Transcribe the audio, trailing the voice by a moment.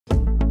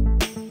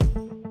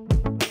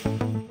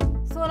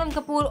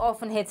Sonam Kapoor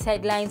often hits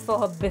headlines for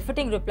her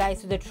befitting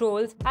replies to the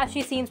trolls, as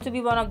she seems to be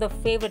one of the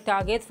favorite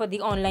targets for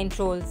the online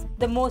trolls.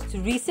 The most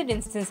recent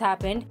instance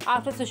happened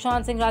after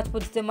Sushant Singh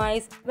Rajput's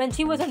demise, when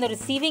she was on the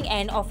receiving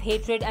end of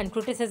hatred and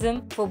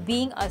criticism for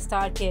being a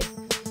star kid.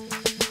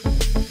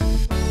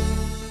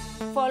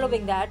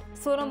 Following that,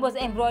 Sonam was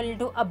embroiled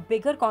into a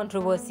bigger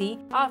controversy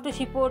after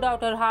she poured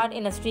out her heart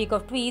in a streak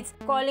of tweets,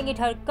 calling it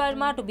her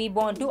karma to be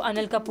born to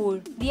Anil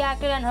Kapoor. The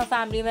actor and her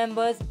family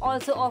members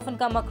also often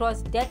come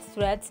across death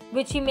threats,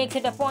 which she makes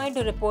it a point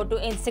to report to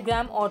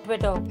Instagram or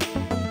Twitter.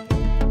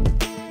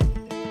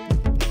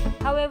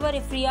 However,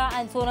 if Rhea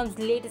and Sonam's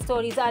latest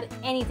stories are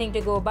anything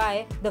to go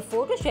by, the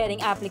photo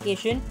sharing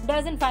application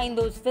doesn't find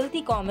those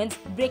filthy comments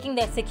breaking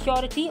their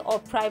security or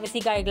privacy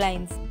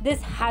guidelines.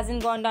 This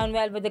hasn't gone down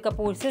well with the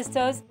Kapoor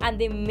sisters, and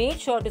they made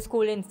sure to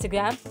school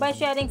Instagram by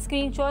sharing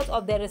screenshots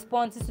of their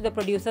responses to the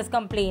producer's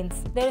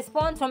complaints. The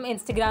response from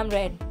Instagram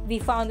read, "We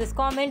found this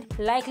comment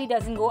likely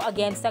doesn't go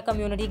against our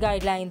community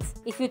guidelines.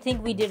 If you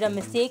think we did a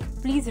mistake,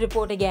 please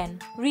report again."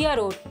 Rhea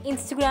wrote,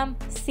 "Instagram,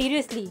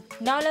 seriously?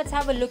 Now let's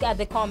have a look at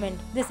the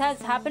comment. This has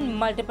happened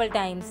multiple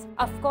times.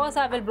 Of course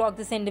I will block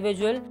this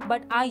individual,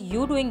 but are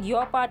you doing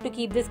your part to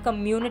keep this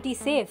community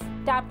safe?"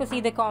 Tap to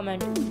see the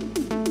comment.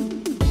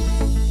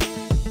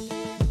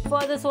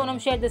 Further, Sonam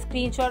shared the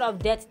screenshot of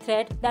death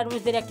threat that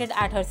was directed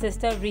at her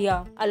sister Rhea.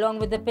 Along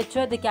with the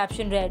picture, the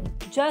caption read,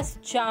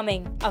 "Just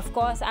charming. Of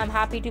course, I'm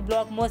happy to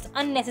block most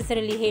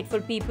unnecessarily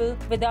hateful people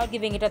without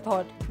giving it a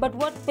thought.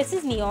 But what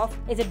pisses me off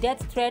is a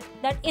death threat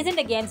that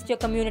isn't against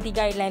your community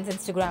guidelines,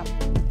 Instagram."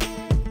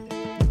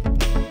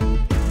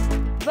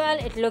 Well,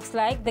 it looks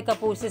like the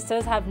Kapoor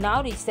sisters have now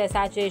reached their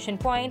saturation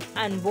point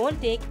and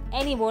won't take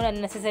any more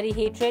unnecessary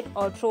hatred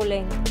or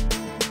trolling.